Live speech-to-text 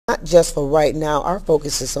not just for right now. Our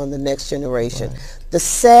focus is on the next generation. Right. The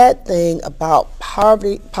sad thing about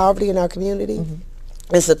poverty in our community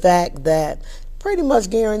is the fact that pretty much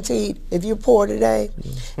guaranteed if you're poor today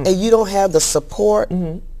and you don't have the support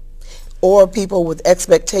or people with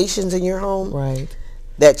expectations in your home, Right.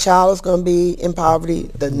 that child is going to be in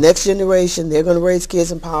poverty. The next generation, they're going to raise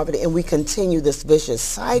kids in poverty, and we continue this vicious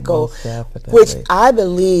cycle, Most definitely. which I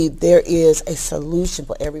believe there is a solution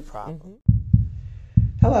for every problem.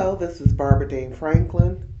 Hello, this is Barbara Dean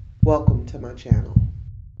Franklin. Welcome to my channel.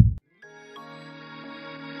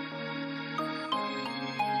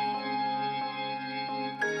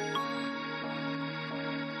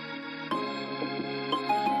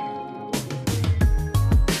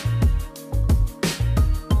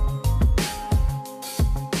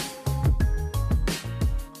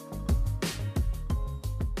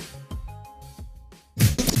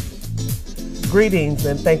 Greetings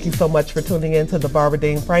and thank you so much for tuning in to the Barbara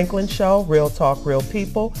Dean Franklin Show, Real Talk, Real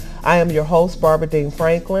People. I am your host, Barbara Dean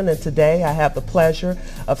Franklin, and today I have the pleasure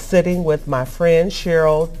of sitting with my friend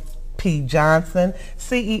Cheryl P. Johnson,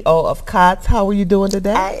 CEO of COTS. How are you doing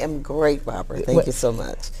today? I am great, Barbara. Thank you so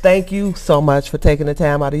much. Thank you so much for taking the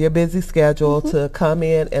time out of your busy schedule to come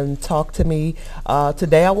in and talk to me.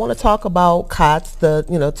 Today I want to talk about COTS,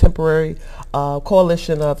 the temporary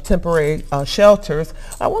coalition of temporary shelters.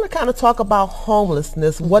 I want to kind of talk about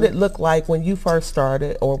homelessness, what it looked like when you first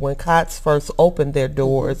started or when COTS first opened their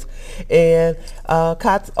doors. And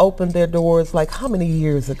COTS opened their doors like how many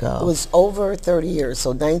years ago? It was over 30 years, so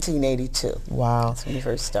 1982. Wow. That's when we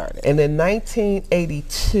first started. And in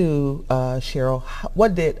 1982, Cheryl,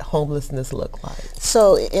 what did homelessness look like?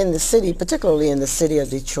 So in the city, particularly in the city of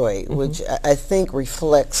Detroit, which I think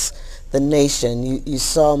reflects the nation, you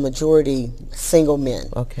saw majority single men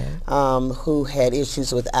who had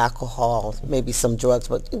issues with alcohol, maybe some drugs,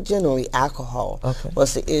 but generally alcohol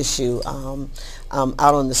was the issue out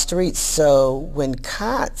on the streets. So when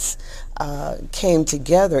COTS came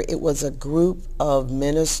together, it was a group of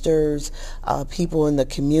ministers, people in the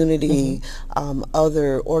community,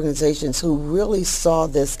 other organizations who really saw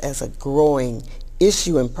this as a growing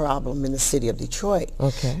issue and problem in the city of Detroit.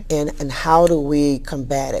 And how do we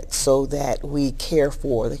combat it so that we care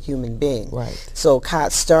for the human being? So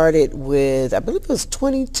COTS started with, I believe it was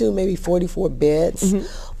 22, maybe 44 beds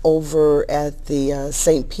over at the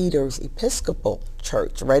St. Peter's Episcopal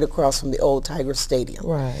Church, right across from the old Tiger Stadium,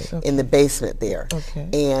 in the basement there.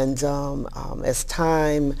 And as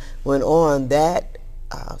time went on, that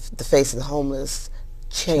the face of the homeless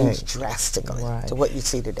changed drastically to what you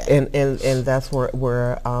see today. And that's where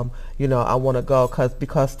I want to go,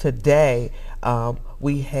 because today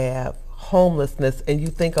we have homelessness, and you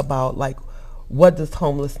think about like, what does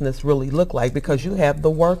homelessness really look like? Because you have the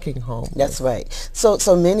working homeless. That's right. So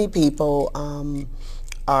many people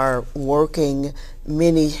are working.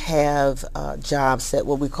 Many have jobs that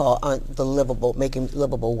what we call making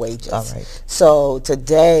livable wages. So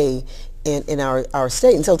today in our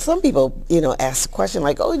state, and so some people ask the question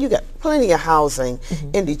like, oh, you got plenty of housing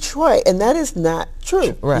in Detroit, and that is not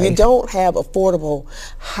true. You don't have affordable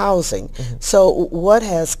housing. So what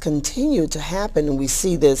has continued to happen, and we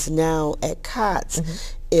see this now at COTS,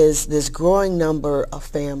 is this growing number of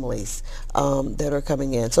families that are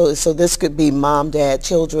coming in. So this could be mom, dad,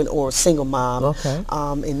 children, or single mom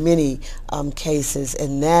in many cases,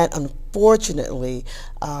 and that unfortunately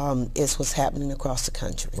is what's happening across the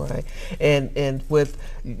country. And with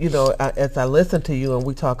as I listen to you and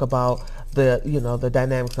we talk about the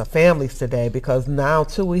dynamics of families today, because now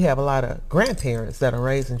too we have a lot of grandparents that are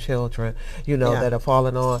raising children that are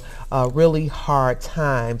falling on really hard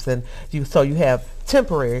times, and you have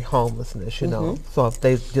temporary homelessness, so if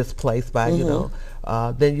they're displaced by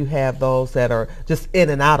then you have those that are just in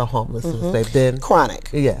and out of homelessness. They've been chronic.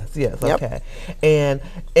 Yes, and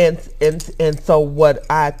so what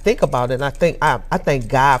I think about, and I thank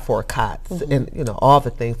God for COTS and all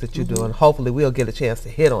the things that you do, and hopefully we'll get a chance to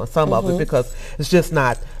hit on some of it, because it's just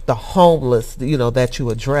not the homeless that you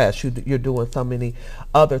address. You're doing so many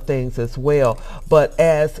other things as well. But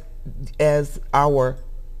as our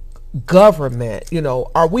government,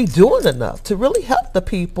 are we doing enough to really help the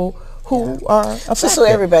people who are affected? So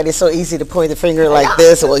everybody's so easy to point the finger like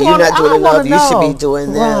this. Well, you're not doing enough. You should be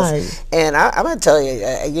doing this. And I'm going to tell you,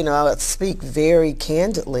 I speak very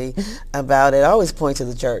candidly about it. I always point to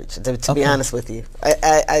the church, to be honest with you.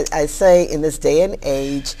 I say in this day and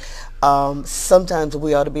age, sometimes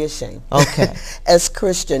we ought to be ashamed as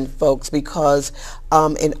Christian folks, because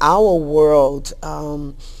in our world,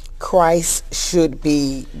 Christ should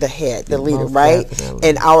be the head, the leader, right? Definitely.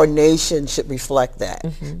 And our nation should reflect that.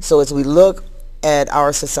 So as we look at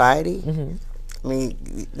our society, I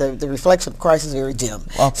mean, the reflection of Christ is very dim.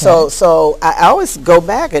 Okay. So I always go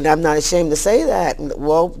back, and I'm not ashamed to say that.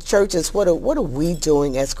 Well, churches, what are we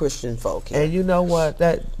doing as Christian folk here? And you know what?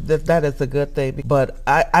 That is a good thing. But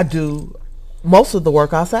I do most of the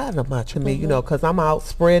work outside of my church, you know, because I'm out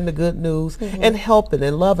spreading the good news and helping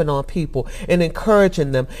and loving on people and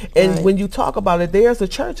encouraging them. And when you talk about it, there's a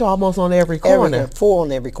church almost on every corner. 4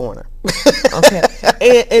 on every corner. Okay.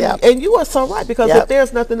 And you are so right, because if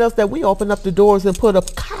there's nothing else, that we open up the doors and put a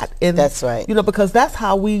cot in. That's right. You know, because that's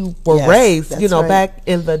how we were raised. You know, back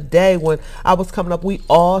in the day when I was coming up, we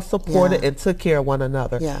all supported and took care of one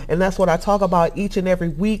another. And that's what I talk about each and every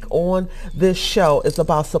week on this show. It's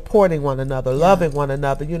about supporting one another, loving one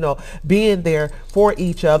another, you know, being there for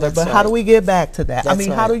each other. But how do we get back to that? I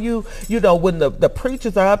mean, how do you know, when the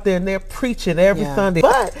preachers are up there and they're preaching every Sunday,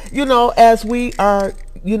 but, you know, as we are,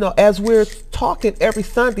 you know, as we're talking every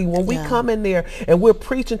Sunday, when we come in there and we're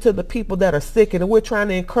preaching to the people that are sick, and we're trying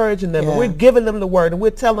to encourage them, and we're giving them the word, and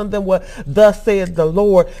we're telling them what thus said the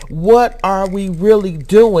Lord, what are we really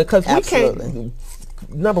doing? Because we can't,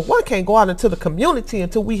 number one, can't go out into the community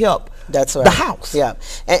until we help the house. Yeah,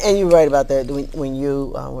 and you're right about that. When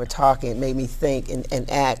you were talking, it made me think, in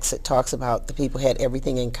Acts, it talks about the people had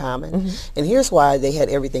everything in common. And here's why they had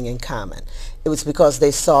everything in common. It was because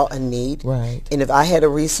they saw a need. Right. And if I had a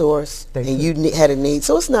resource and you had a need,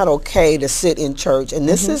 so it's not okay to sit in church. And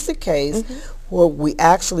this is the case where we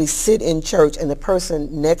actually sit in church and the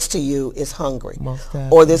person next to you is hungry.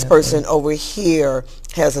 Or this person over here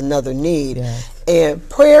has another need. And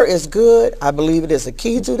prayer is good. I believe it is a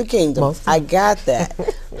key to the kingdom. I got that.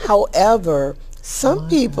 However, some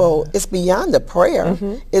people, it's beyond the prayer.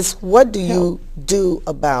 It's what do you do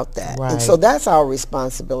about that? And so that's our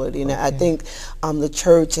responsibility. And I think the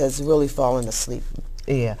church has really fallen asleep.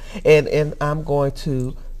 Yeah, and I'm going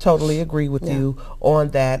to totally agree with you on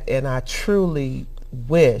that. And I truly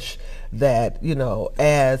wish that, you know,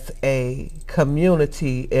 as a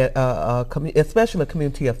community, especially a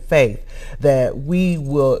community of faith, that we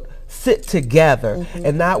would sit together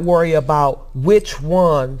and not worry about which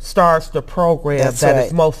one starts the program that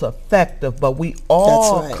is most effective, but we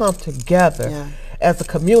all come together as a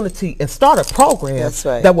community and start a program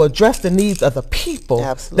that will address the needs of the people,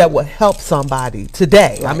 that will help somebody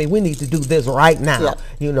today. I mean, we need to do this right now.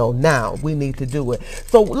 You know, now we need to do it.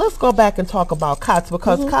 So let's go back and talk about COTS,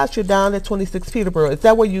 because COTS, you're down at 26 Peterborough. Is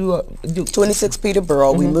that where you do? 26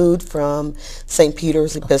 Peterborough. We moved from St.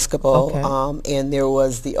 Peter's Episcopal, and there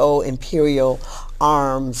was the old Imperial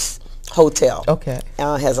Arms Hotel.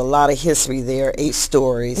 Has a lot of history there, 8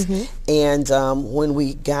 stories. And when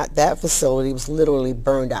we got that facility, it was literally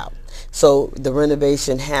burned out. So the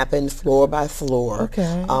renovation happened floor by floor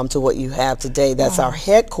to what you have today. That's our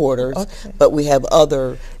headquarters, but we have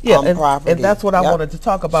other property. And that's what I wanted to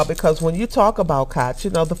talk about, because when you talk about COTS,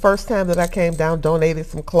 you know, the first time that I came down, donated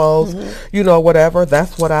some clothes, you know, whatever,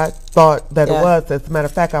 that's what I thought that it was. As a matter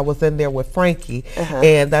of fact, I was in there with Frankie,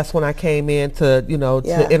 and that's when I came in to, you know,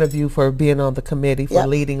 to interview for being on the committee for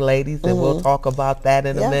leading ladies, and we'll talk about that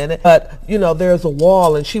in a minute. But, you know, there's a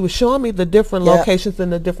wall, and she was showing me the different locations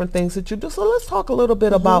and the different things that you do. So let's talk a little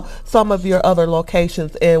bit about some of your other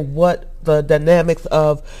locations and what the dynamics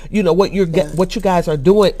of, you know, what you guys are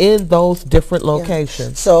doing in those different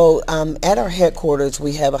locations. So at our headquarters,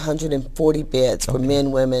 we have 140 beds for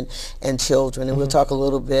men, women, and children, and we'll talk a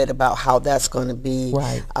little bit about how that's going to be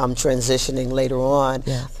transitioning later on.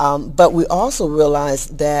 But we also realize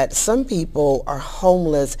that some people are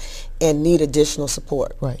homeless and need additional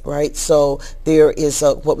support, right? So there is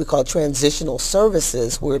what we call transitional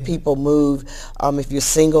services, where people move. If you're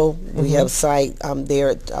single, we have a site there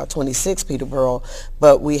at 26 Peterborough,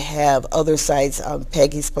 but we have other sites,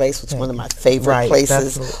 Peggy's Place, which is one of my favorite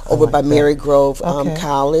places, over by Mary Grove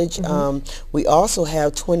College. We also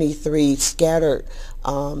have 23 scattered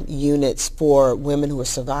units for women who are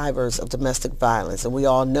survivors of domestic violence. And we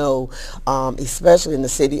all know, especially in the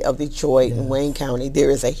city of Detroit and Wayne County, there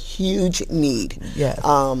is a huge need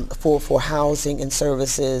for housing and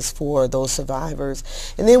services for those survivors.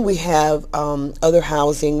 And then we have other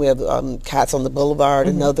housing. We have COTS on the Boulevard,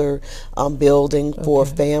 another building for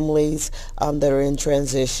families that are in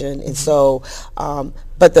transition. And so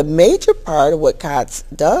but the major part of what COTS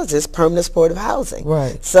does is permanent supportive housing.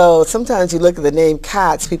 So sometimes you look at the name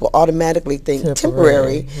COTS, people automatically think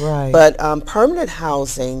temporary. But permanent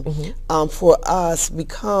housing for us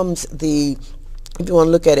becomes the, if you want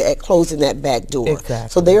to look at it, at closing that back door.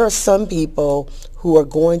 So there are some people who are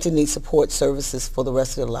going to need support services for the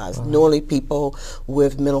rest of their lives. Normally people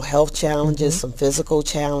with mental health challenges, some physical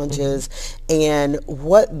challenges, and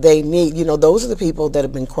what they need, you know, those are the people that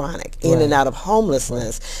have been chronic, in and out of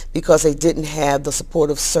homelessness, because they didn't have the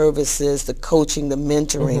supportive services, the coaching, the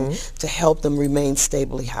mentoring to help them remain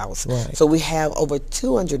stably housed. So we have over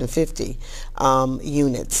 250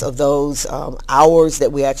 units of those hours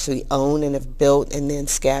that we actually own and have built and then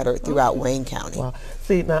scattered throughout Wayne County. Wow.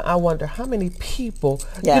 See, now I wonder how many people,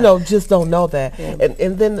 you know, just don't know that.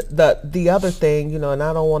 And then the other thing, you know, and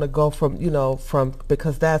I don't want to go from, you know,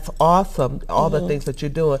 because that's awesome, all the things that you're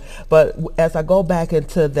doing. But as I go back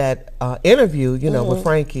into that interview, you know, with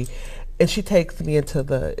Frankie, and she takes me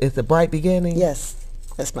into is it Bright Beginning? Yes.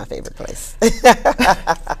 That's my favorite place.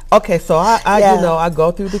 Okay, so I you know, I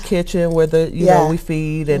go through the kitchen where you know, we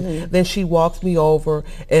feed, and then she walks me over,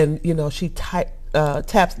 and you know, she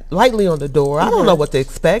taps lightly on the door. I don't know what to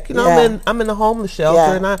expect. You know, I'm in a homeless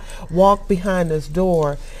shelter, and I walk behind this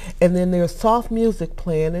door, and then there's soft music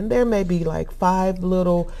playing, and there may be like 5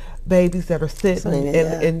 little babies that are sitting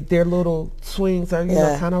and their little swings are, you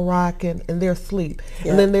know, kind of rocking, and they're asleep.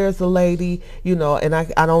 And then there's a lady, you know, and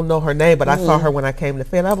I don't know her name, but I saw her when I came to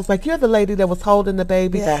Fed. I was like, you're the lady that was holding the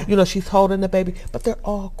baby. You know, she's holding the baby, but they're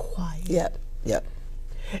all quiet.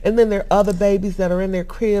 And then there are other babies that are in their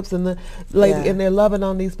cribs, and the lady and they're loving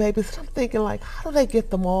on these babies. And I'm thinking, like, how do they get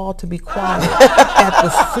them all to be quiet at the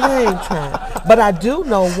same time? But I do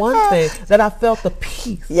know one thing, that I felt the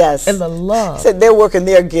peace and the love. So they're working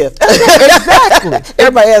their gift. Exactly.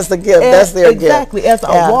 Everybody has the gift. That's their gift. Exactly. As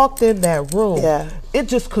I walked in that room, it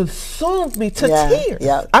just consumed me to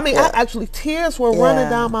tears. I mean, actually, tears were running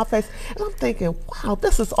down my face. And I'm thinking, wow,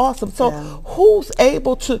 this is awesome. So who's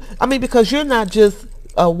able to, I mean, because you're not just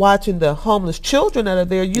watching the homeless children that are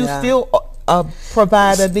there, you still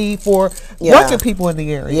provide a need for working people in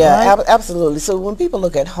the area. Right? Absolutely. So when people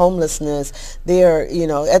look at homelessness, they're, you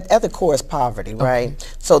know, at the core is poverty,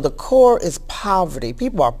 right? So the core is poverty.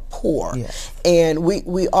 People are poor. And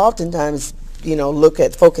we oftentimes, you know,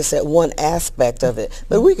 focus at one aspect of it,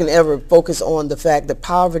 but we can ever focus on the fact that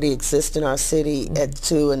poverty exists in our city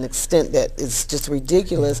to an extent that is just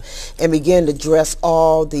ridiculous, and begin to address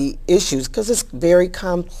all the issues, because it's very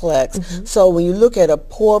complex. So when you look at a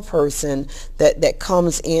poor person that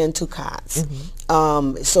comes into COTS,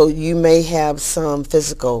 so you may have some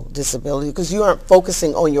physical disability because you aren't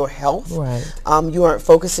focusing on your health. You aren't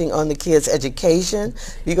focusing on the kids' education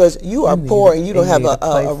because you are poor and you don't have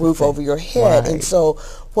a roof over your head. And so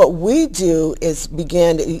what we do is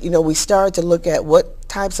begin to, you know, we start to look at what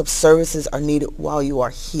types of services are needed while you are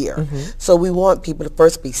here. So we want people to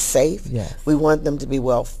first be safe. We want them to be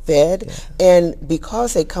well fed. And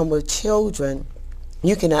because they come with children,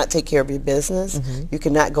 you cannot take care of your business. You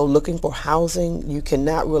cannot go looking for housing. You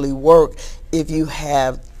cannot really work if you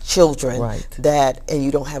have children and you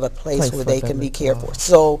don't have a place where they can be cared for.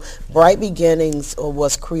 So Bright Beginnings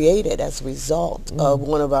was created as a result of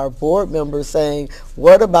one of our board members saying,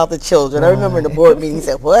 what about the children? I remember in the board meeting he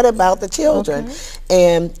said, what about the children?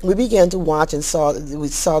 And we began to watch and we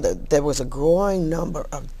saw that there was a growing number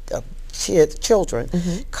of children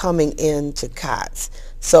coming into COTS.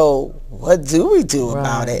 So what do we do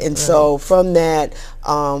about it? And so from that,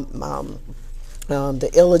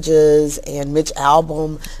 the Illages and Mitch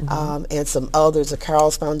Album and some others, the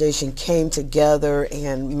Carol's Foundation came together,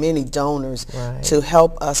 and many donors to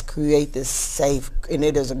help us create this safe, and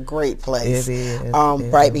it is a great place. It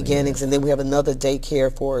is. Bright Beginnings, and then we have another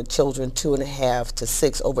daycare for children 2.5 to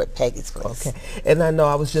 6 over at Peggy's Place. Okay, and I know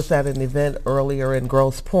I was just at an event earlier in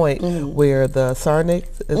Grosse Pointe where the Sarnick,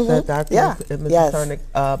 is that Dr. and Mrs.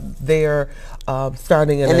 Sarnick, they're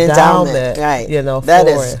starting an endowment, you know, that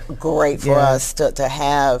is great for us to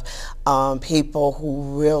have people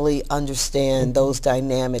who really understand those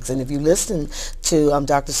dynamics. And if you listen to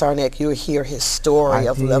Dr. Sarnick, you'll hear his story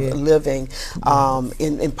of living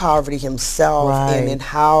in poverty himself, and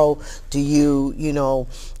how do you, you know,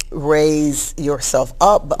 raise yourself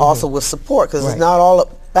up, but also with support, because it's not all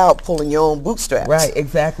about pulling your own bootstraps. Right,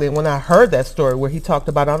 exactly. And when I heard that story where he talked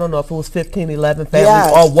about, I don't know if it was 15, 11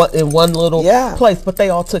 families all in one little place, but they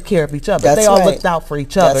all took care of each other. They all looked out for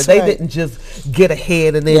each other. They didn't just get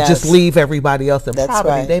ahead and then just leave everybody else in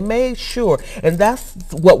poverty. They made sure, and that's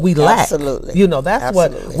what we lack. You know, that's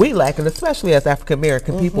what we lack, and especially as African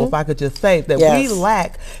American people, if I could just say that we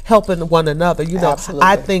lack helping one another. You know,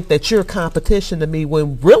 I think that you're competition to me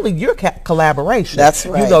when really you're collaboration. That's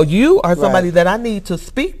right. You know, you are somebody that I need to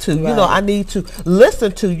speak speak to. You know, I need to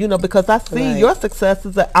listen to, you know, because I see your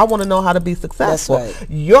successes that I want to know how to be successful. That's right.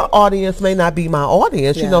 Your audience may not be my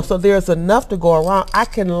audience, you know, so there's enough to go around. I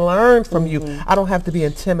can learn from you. I don't have to be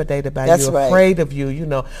intimidated by you, afraid of you, you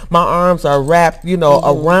know. My arms are wrapped, you know,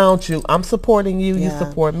 around you. I'm supporting you, you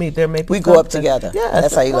support me. There may be we go up together. Yeah,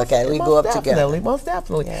 that's how you look at it. We go up together. together. Most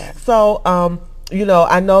definitely. Yeah. So, you know,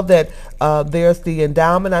 I know that there's the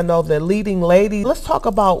endowment. I know the Leading Lady. Let's talk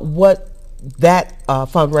about what that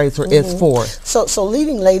fundraiser is for. So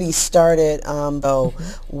Leading Lady started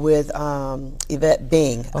with Yvette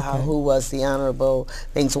Bing, who was the Honorable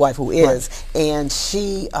Bing's wife, who is, and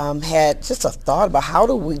she had just a thought about how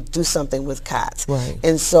do we do something with COTS.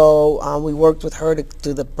 And so we worked with her to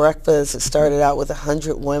do the breakfast. It started out with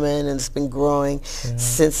 100 women, and it's been growing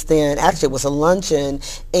since then. Actually, it was a luncheon,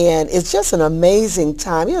 and it's just an amazing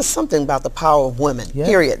time. You know, something about the power of women,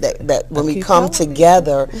 period, that when we come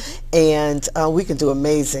together and we can do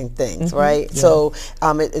amazing things, right? So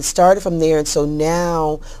it started from there, and so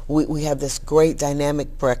now we have this great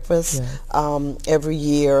dynamic breakfast every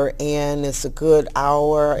year, and it's a good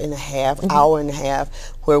hour and a half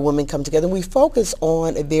where women come together. We focus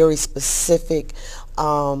on a very specific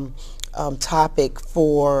topic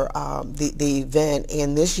for the event,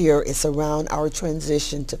 and this year it's around our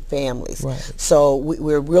transition to families. So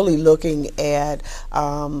we're really looking at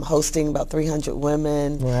hosting about 300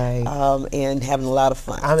 women and having a lot of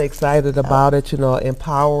fun. I'm excited about it, you know,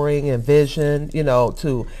 empowering and vision, you know,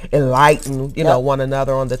 to enlighten, you know, one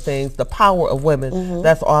another on the things, the power of women.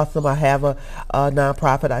 That's awesome. I have a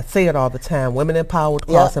nonprofit. I say it all the time, Women Empowered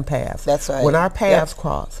Crossing Paths. That's right. When our paths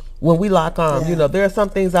cross, when we lock arms, you know, there are some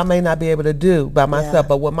things I may not be able to do by myself,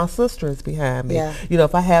 but when my sister is behind me, you know,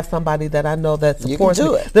 if I have somebody that I know that supports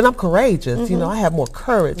me, then I'm courageous. You know, I have more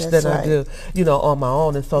courage than I do, you know, on my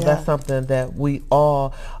own. And so that's something that we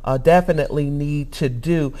all definitely need to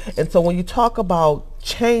do. And so when you talk about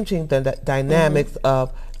changing the dynamics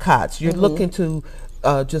of COTS, you're looking to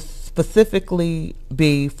just specifically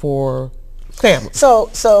be for family.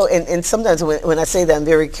 So and sometimes when I say that, I'm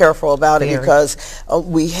very careful about it because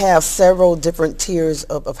we have several different tiers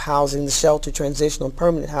of housing, the shelter, transitional, and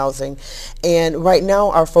permanent housing. And right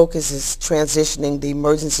now our focus is transitioning the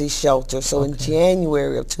emergency shelter. So in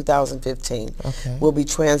January of 2015, we'll be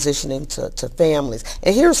transitioning to families.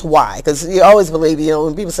 And here's why, because you always believe, you know,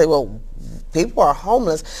 when people say, well, people are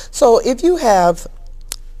homeless. So if you have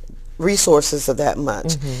resources of that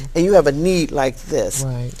much and you have a need like this,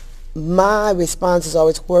 my response is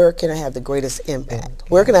always, where can I have the greatest impact?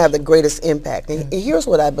 Where can I have the greatest impact? And here's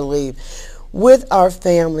what I believe. With our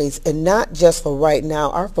families, and not just for right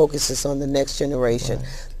now, our focus is on the next generation.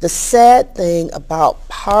 The sad thing about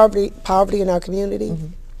poverty in our community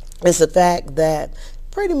is the fact that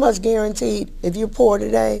pretty much guaranteed, if you're poor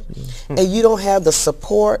today and you don't have the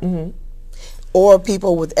support or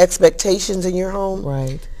people with expectations in your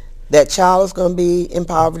home, that child is going to be in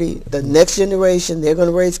poverty. The next generation, they're going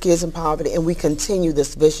to raise kids in poverty, and we continue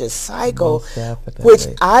this vicious cycle, which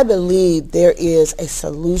I believe there is a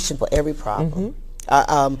solution for every problem.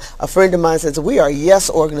 A friend of mine says, we are a yes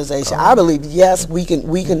organization. I believe, yes, we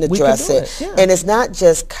can address it. And it's not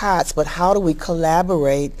just COTS, but how do we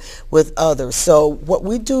collaborate with others? So what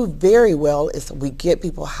we do very well is we get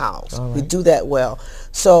people housed. We do that well.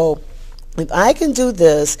 So if I can do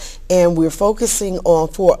this, and we're focusing on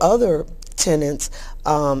 4 other tenets,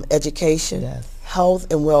 education, health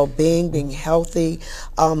and well-being, being healthy,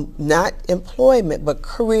 not employment, but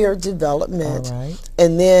career development,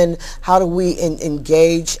 and then how do we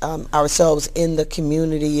engage ourselves in the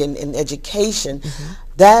community and in education.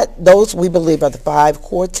 Those we believe are the 5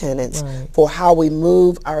 core tenets for how we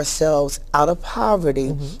move ourselves out of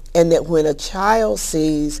poverty, and that when a child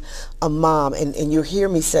sees a mom, and you hear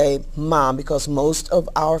me say mom because most of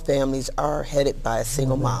our families are headed by a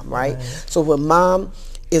single mom, right? So when mom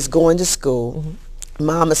is going to school,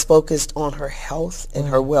 mom is focused on her health and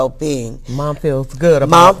her well-being. Mom feels good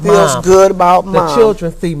about mom. The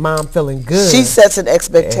children see mom feeling good. She sets an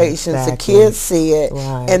expectations. The kids see it,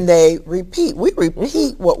 and they repeat. We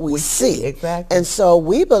repeat what we see. And so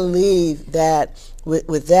we believe that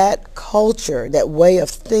with that culture, that way of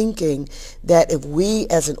thinking, that if we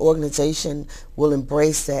as an organization will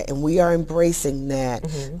embrace that, and we are embracing that,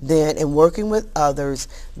 then in working with others,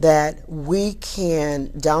 that we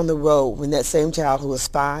can, down the road, when that same child who is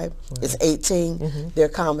 5 is 18, their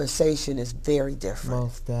conversation is very different.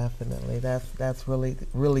 Most definitely. That's really,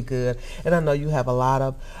 really good. And I know you have a lot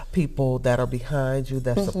of people that are behind you,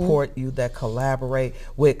 that support you, that collaborate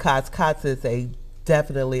with COTS. COTS is a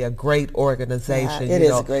definitely a great organization. Yeah, it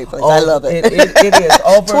is a great place. I love it. It is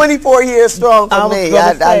over 24 years strong for me.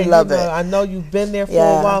 I love it. I know you've been there for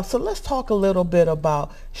a while. So let's talk a little bit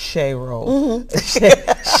about Cheryl.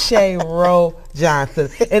 Cheryl Johnson.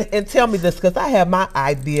 And tell me this, because I have my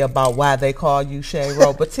idea about why they call you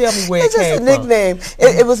Cheryl, but tell me where it came from. It's just a nickname.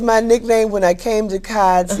 It was my nickname when I came to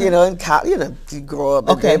COTS, in college, you grow up,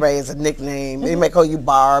 and everybody has a nickname. They might call you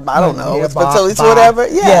Barb, I don't know. So it's whatever.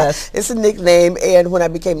 Yeah, yes. It's a nickname. And when I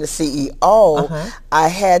became the CEO, I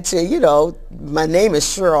had to, my name is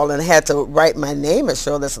Cheryl, and I had to write my name as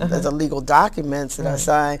Cheryl. There's a legal documents that I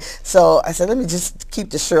signed. So I said, let me just keep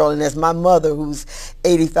the Cheryl. And as my mother, who's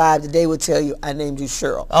 85 today, would tell you, I named you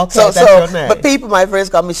Cheryl. Okay, that's your name. But my friends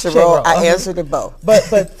call me Cheryl. I answered to both.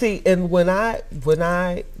 But see, and when I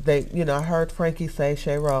heard Frankie say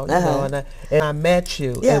Cheryl, and I met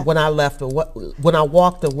you, and when I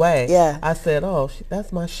walked away, I said, oh,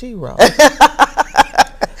 that's my Shiro.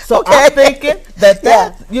 So I'm thinking that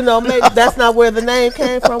maybe that's not where the name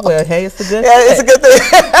came from. Well, hey, it's a good thing. It's a good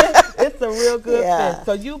thing. It's a real good thing.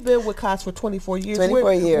 So you've been with COTS for 24 years.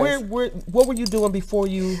 24 years. What were you doing before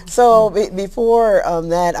you? So before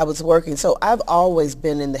that, I was working. So I've always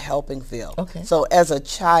been in the helping field. Okay. So as a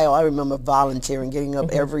child, I remember volunteering, getting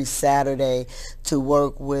up every Saturday to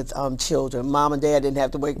work with children. Mom and Dad didn't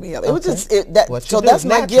have to wake me up. It was just so that's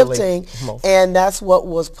my gifting, and that's what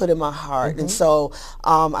was put in my heart. And so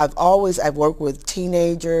I've worked with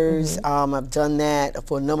teenagers. I've done that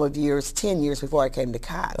for a number of years, 10 years before I came to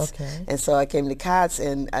COTS. Okay. And so I came to COTS,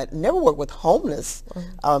 and I never worked with homeless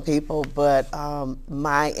people, but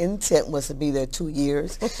my intent was to be there 2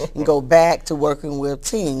 years and go back to working with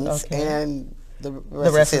teens, and the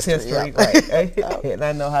rest is history. Right. And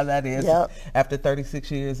I know how that is. After 36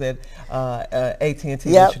 years at AT&T,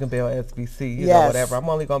 Michigan Bell, SBC, whatever. I'm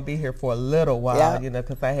only going to be here for a little while,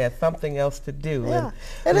 because I had something else to do.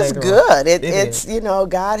 And it's good. It's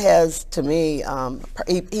God has, to me,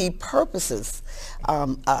 he purposes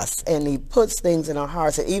us, and he puts things in our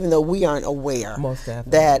hearts, and even though we aren't aware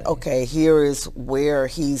that, okay, here is where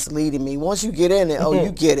he's leading me. Once you get in it,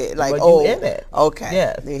 you get it. Like, you in it. Okay.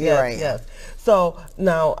 Yes. Here I am. Yes. So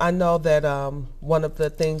now I know that one of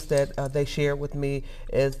the things that they shared with me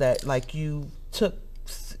is that, like, you took,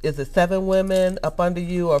 is it 7 women up under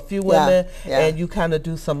you, or a few women, and you kind of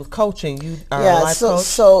do some coaching? You are a life coach?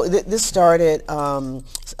 So this started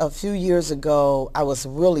a few years ago. I was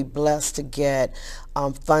really blessed to get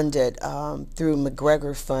funded through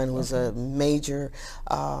McGregor Fund, was a major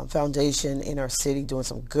foundation in our city doing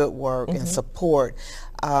some good work and support.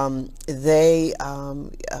 They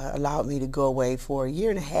allowed me to go away for a year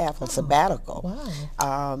and a half on sabbatical.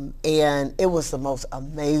 Wow. And it was the most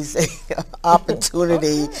amazing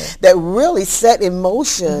opportunity that really set in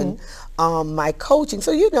motion my coaching.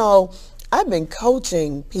 So, I've been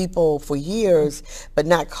coaching people for years, but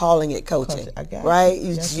not calling it coaching, right?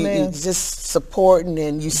 You just supporting,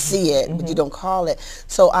 and you see it, but you don't call it.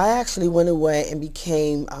 So I actually went away and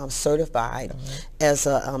became certified as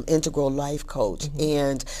an integral life coach.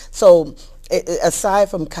 And so aside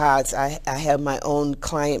from COTS, I have my own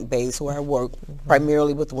client base where I work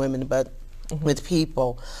primarily with women, but with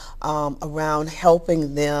people around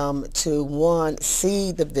helping them to, one,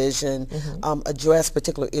 see the vision, address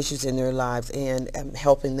particular issues in their lives, and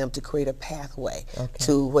helping them to create a pathway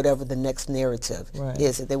to whatever the next narrative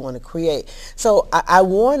is that they want to create. So I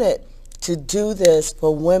wanted to do this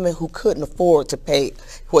for women who couldn't afford to pay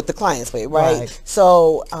what the clients pay, right?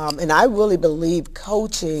 So, and I really believe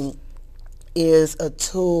coaching is a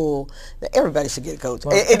tool that everybody should get a coach.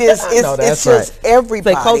 It is. It's just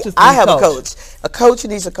everybody. I have a coach. A coach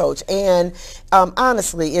needs a coach, and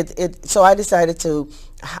honestly, so I decided to,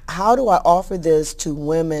 how do I offer this to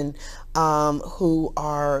women who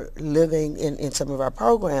are living in some of our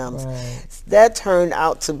programs? That turned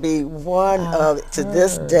out to be one of, to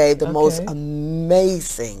this day, the most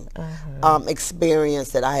amazing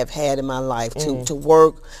experience that I have had in my life to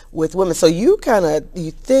work with women. So you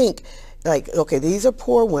think, like, okay, these are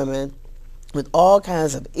poor women with all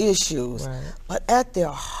kinds of issues, but at their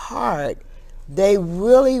heart, they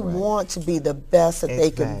really want to be the best that they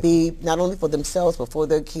can be, not only for themselves but for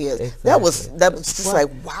their kids. That was just like,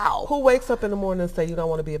 wow. Who wakes up in the morning and say, you don't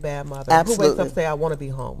want to be a bad mother? Absolutely. Who wakes up and say, I want to be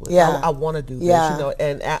homeless? I want to do this,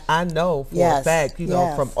 and I know for a fact,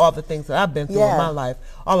 from all the things that I've been through in my life,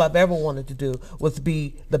 all I've ever wanted to do was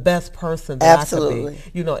be the best person that I could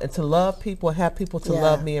be, and to love people and have people to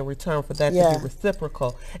love me in return, for that to be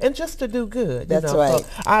reciprocal, and just to do good. That's right.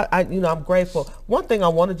 So I'm grateful. One thing I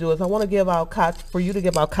want to do is I want to give out COTS, for you to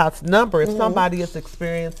give out COTS number. If somebody is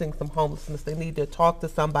experiencing some homelessness, they need to talk to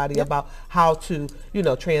somebody about how to,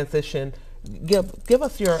 transition give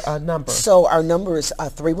us your number. So our number is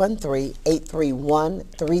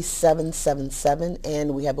 313-831-3777,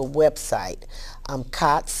 and we have a website,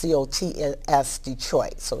 COTS, C-O-T-S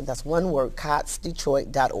Detroit. So that's one word,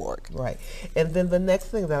 cotsdetroit.org. Right. And then the next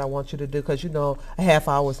thing that I want you to do, because, you know, a half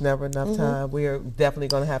hour is never enough time. We're definitely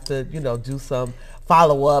going to have to, you know, do some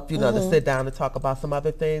follow-up, you know, to sit down and talk about some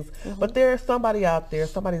other things. But there's somebody out there,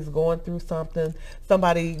 somebody's going through something,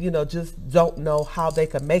 somebody, you know, just don't know how they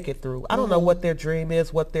can make it through. I don't know what their dream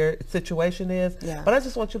is, what their situation is, but I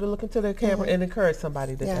just want you to look into their camera and encourage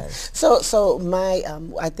somebody today. So my,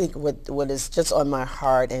 I think what is just on my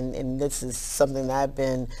heart, and this is something that I've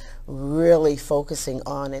been really focusing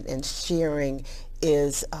on and sharing,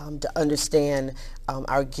 is to understand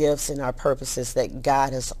our gifts and our purposes, that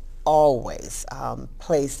God has always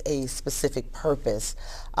placed a specific purpose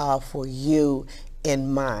for you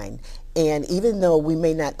in mind. And even though we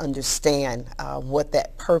may not understand what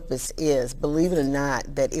that purpose is, believe it or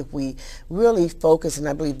not, that if we really focus, and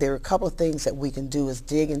I believe there are a couple of things that we can do, is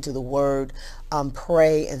dig into the Word,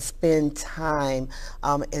 pray, and spend time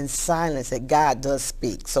in silence, that God does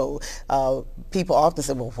speak. So people often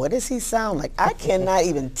say, well, what does he sound like? I cannot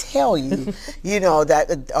even tell you, you know,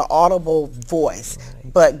 that audible voice.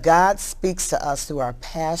 But God speaks to us through our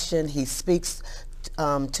passion. He speaks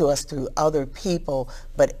to us through other people,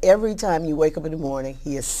 but every time you wake up in the morning,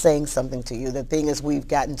 he is saying something to you. The thing is, we've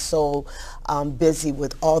gotten so busy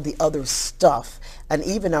with all the other stuff and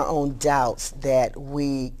even our own doubts that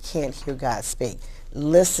we can't hear God speak.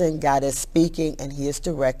 Listen, God is speaking and he is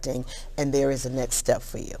directing, and there is a next step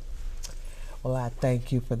for you. Well, I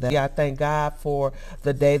thank you for that. Yeah, I thank God for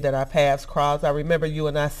the day that our paths crossed. I remember you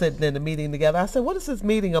and I sitting in the meeting together. I said, what is this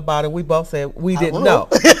meeting about? And we both said we didn't know.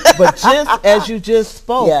 But just as you just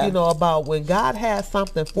spoke, you know, about when God has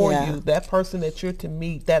something for you, that person that you're to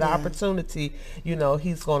meet, that opportunity, you know,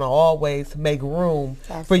 he's going to always make room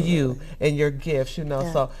for you and your gifts, you know.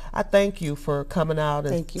 So I thank you for coming out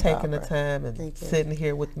and taking the time and sitting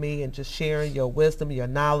here with me and just sharing your wisdom, your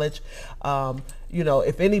knowledge. You know,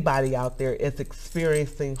 if anybody out there is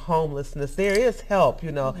experiencing homelessness, there is help,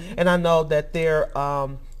 you know, and I know that there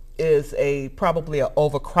is probably an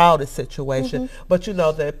overcrowded situation, but you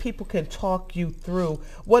know that people can talk you through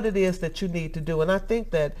what it is that you need to do. And I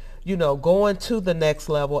think that, you know, going to the next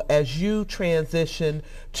level, as you transition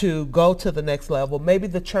to go to the next level, maybe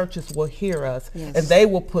the churches will hear us and they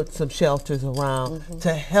will put some shelters around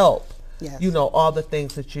to help. You know, all the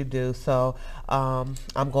things that you do. So I'm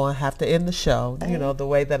going to have to end the show, you know, the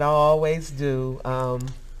way that I always do.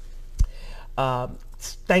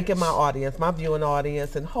 Thanking my audience, my viewing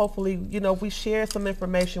audience, and hopefully, you know, we share some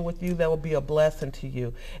information with you that will be a blessing to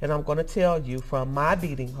you. And I'm going to tell you, from my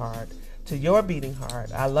beating heart to your beating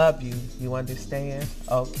heart, I love you. You understand?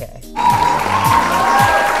 Okay.